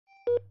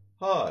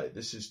Hi,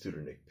 this is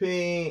Tutor Nick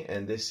P,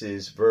 and this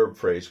is verb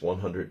phrase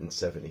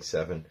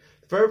 177.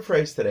 The verb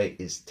phrase today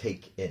is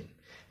take in,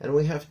 and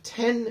we have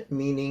 10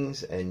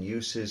 meanings and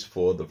uses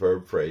for the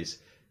verb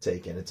phrase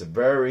take in. It's a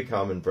very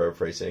common verb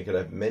phrase, and it could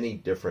have many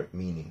different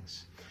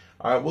meanings.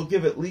 All right, we'll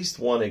give at least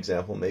one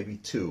example, maybe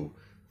two,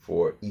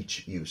 for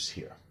each use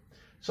here.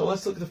 So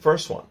let's look at the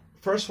first one.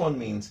 First one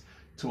means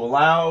to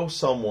allow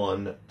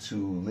someone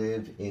to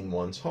live in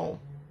one's home.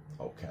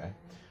 Okay.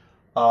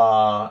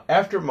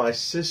 After my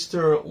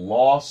sister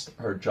lost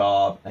her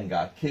job and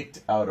got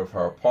kicked out of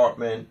her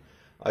apartment,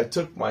 I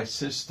took my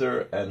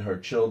sister and her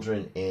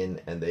children in,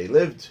 and they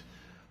lived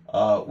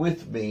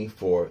with me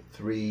for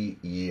 3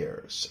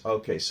 years.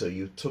 Okay, so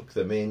you took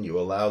them in, you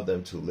allowed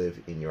them to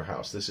live in your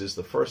house. This is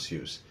the first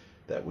use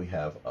that we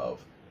have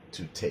of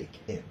to take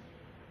in.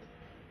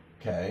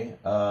 Okay,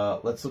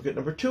 let's look at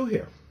number 2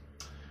 here.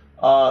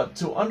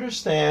 To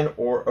understand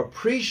or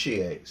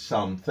appreciate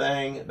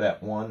something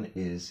that one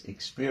is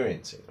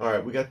experiencing. All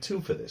right, we got 2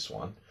 for this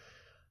one.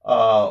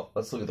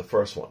 Let's look at the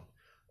first one.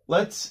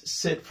 Let's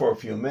sit for a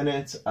few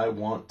minutes. I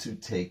want to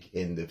take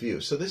in the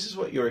view. So this is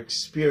what you're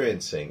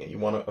experiencing, and you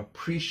want to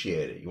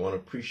appreciate it. You want to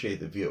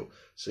appreciate the view.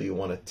 So you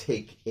want to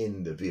take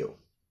in the view.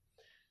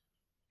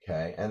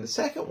 Okay, and the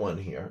second one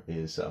here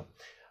is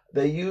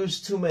they use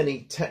too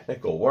many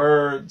technical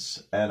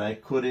words, and I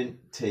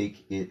couldn't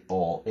take it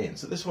all in.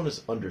 So this one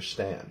is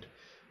understand.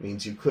 It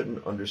means you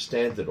couldn't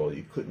understand it all.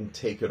 You couldn't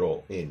take it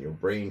all in. Your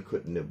brain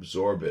couldn't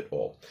absorb it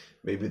all.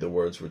 Maybe the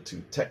words were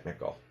too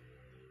technical.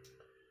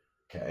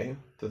 Okay.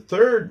 The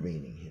third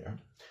meaning here,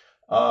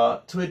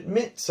 to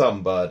admit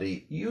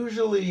somebody,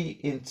 usually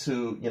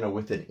into,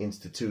 with an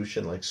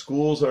institution, like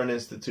schools are an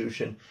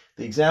institution.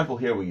 The example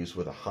here we use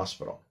with a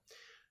hospital.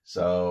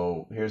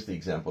 So here's the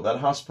example. That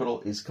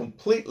hospital is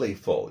completely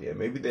full. Yeah,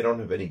 maybe they don't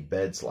have any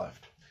beds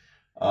left.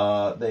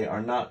 They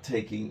are not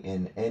taking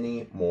in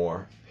any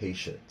more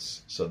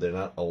patients. So they're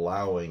not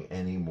allowing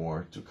any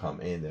more to come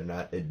in. They're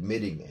not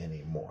admitting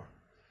any more.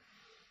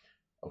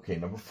 Okay,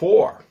 number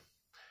 4.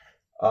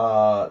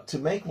 To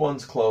make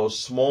one's clothes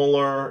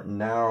smaller,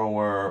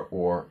 narrower,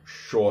 or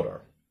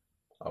shorter.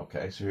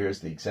 Okay, so here's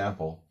the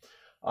example.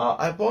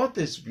 I bought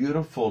this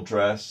beautiful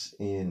dress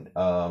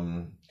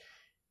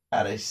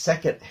at a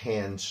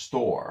second-hand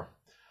store,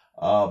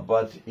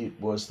 but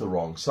it was the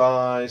wrong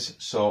size,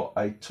 so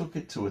I took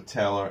it to a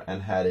tailor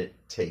and had it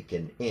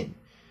taken in.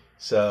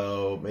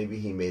 So maybe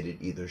he made it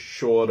either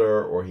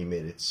shorter or he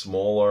made it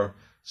smaller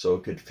so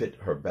it could fit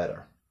her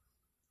better.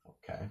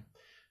 Okay.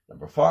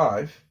 Number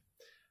 5,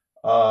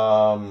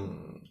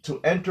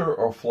 to enter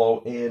or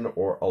flow in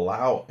or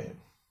allow in.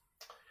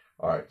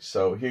 All right,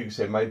 so here you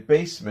say, my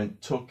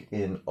basement took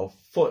in a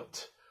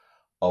foot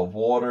of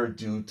water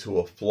due to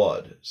a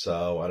flood.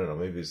 So I don't know,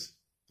 maybe it's,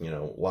 a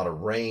lot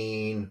of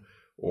rain,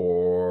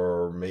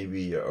 or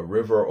maybe a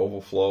river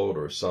overflowed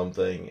or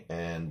something,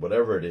 and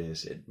whatever it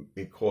is,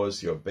 it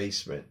caused your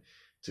basement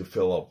to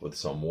fill up with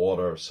some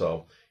water.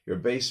 So your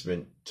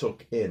basement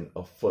took in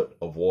a foot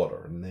of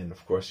water, and then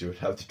of course you would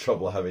have the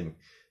trouble having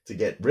to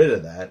get rid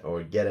of that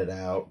or get it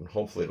out, and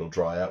hopefully it'll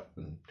dry up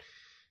and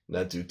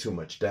not do too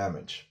much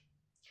damage.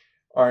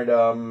 All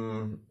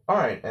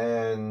right,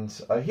 and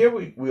here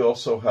we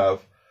also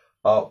have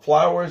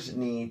flowers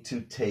need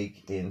to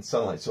take in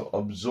sunlight, so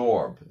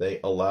absorb. They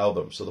allow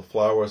them. So the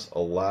flowers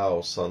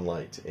allow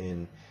sunlight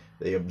in.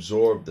 They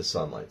absorb the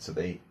sunlight, so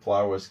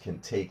flowers can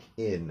take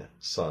in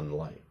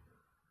sunlight.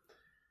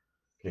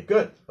 Okay,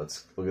 good.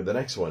 Let's look at the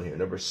next one here.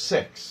 Number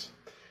 6.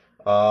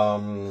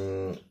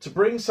 To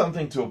bring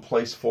something to a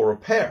place for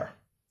repair,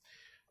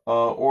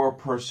 or a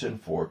person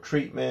for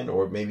treatment,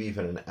 or maybe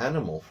even an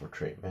animal for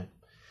treatment.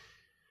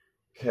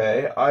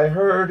 Okay, I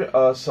heard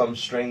some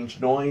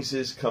strange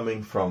noises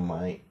coming from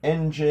my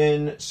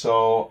engine,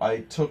 so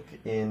I took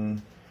it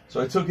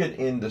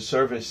in the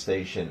service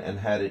station and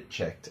had it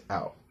checked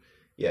out.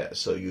 Yeah,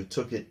 so you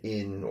took it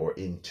in or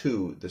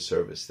into the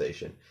service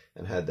station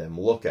and had them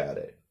look at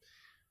it.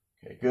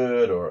 Okay,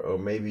 good. Or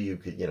maybe you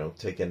could,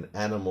 take an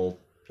animal,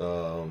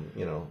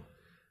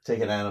 take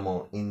an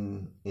animal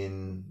in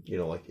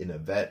like in a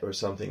vet or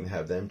something,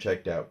 have them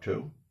checked out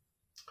too.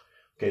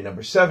 Okay,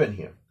 number 7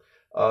 here.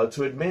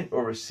 To admit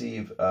or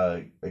receive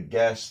a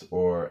guest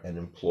or an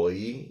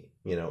employee,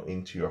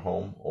 into your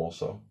home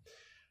also.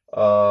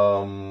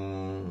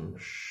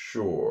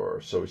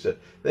 Sure. So we said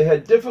they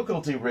had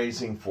difficulty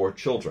raising 4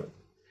 children.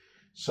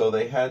 So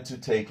they had to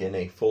take in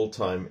a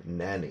full-time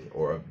nanny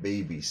or a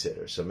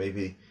babysitter. So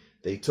maybe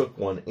they took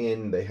one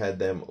in, they had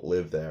them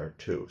live there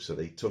too. So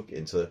they took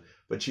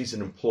but she's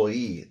an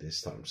employee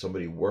this time,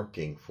 somebody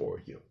working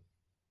for you.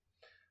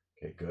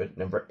 Okay, good.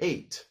 Number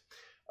 8.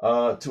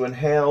 To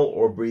inhale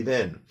or breathe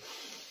in.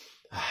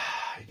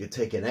 You could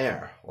take in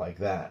air like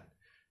that.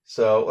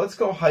 So let's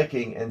go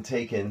hiking and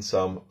take in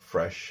some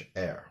fresh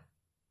air.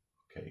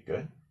 Okay,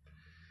 good.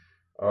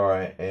 All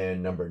right,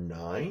 and number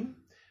 9.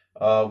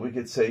 We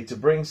could say to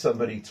bring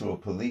somebody to a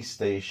police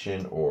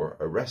station or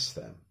arrest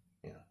them.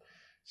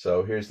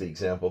 So here's the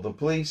example. The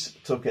police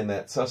took in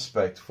that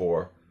suspect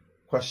for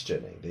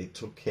questioning. They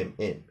took him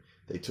in.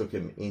 they took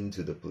him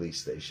into the police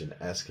station,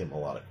 ask him a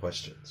lot of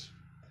questions.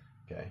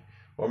 Okay,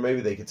 or maybe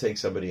they could take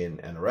somebody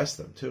and arrest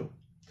them too.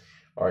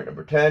 All right,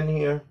 number 10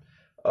 here.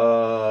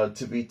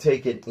 To be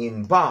taken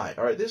in by.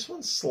 All right, this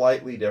one's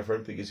slightly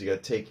different because you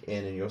got take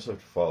in and you also have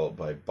to follow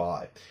it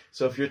by.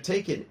 So if you're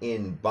taken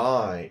in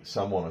by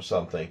someone or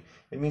something,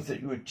 it means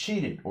that you were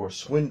cheated or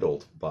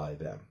swindled by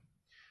them.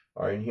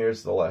 All right, and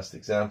here's the last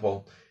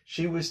example.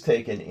 She was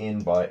taken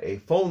in by a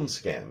phone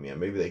scam. Yeah,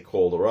 maybe they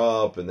called her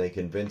up and they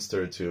convinced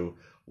her to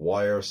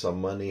wire some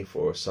money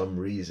for some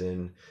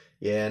reason.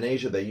 Yeah, in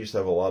Asia they used to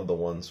have a lot of the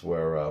ones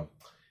where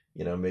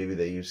maybe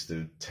they used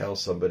to tell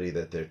somebody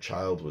that their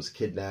child was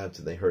kidnapped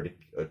and they heard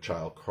a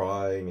child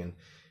crying, and,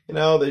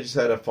 they just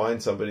had to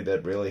find somebody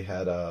that really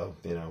had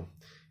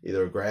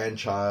either a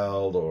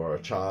grandchild or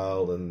a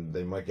child, and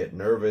they might get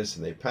nervous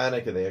and they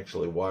panic and they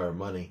actually wire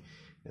money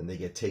and they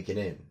get taken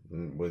in.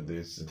 With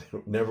this,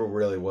 never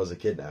really was a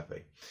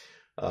kidnapping.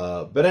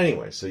 But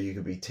anyway, so you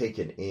could be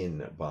taken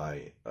in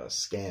by a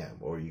scam,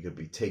 or you could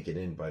be taken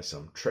in by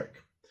some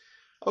trick.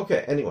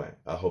 Okay, anyway,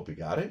 I hope you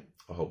got it.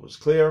 I hope it was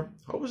clear.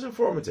 I hope it was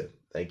informative.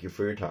 Thank you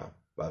for your time.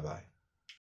 Bye-bye.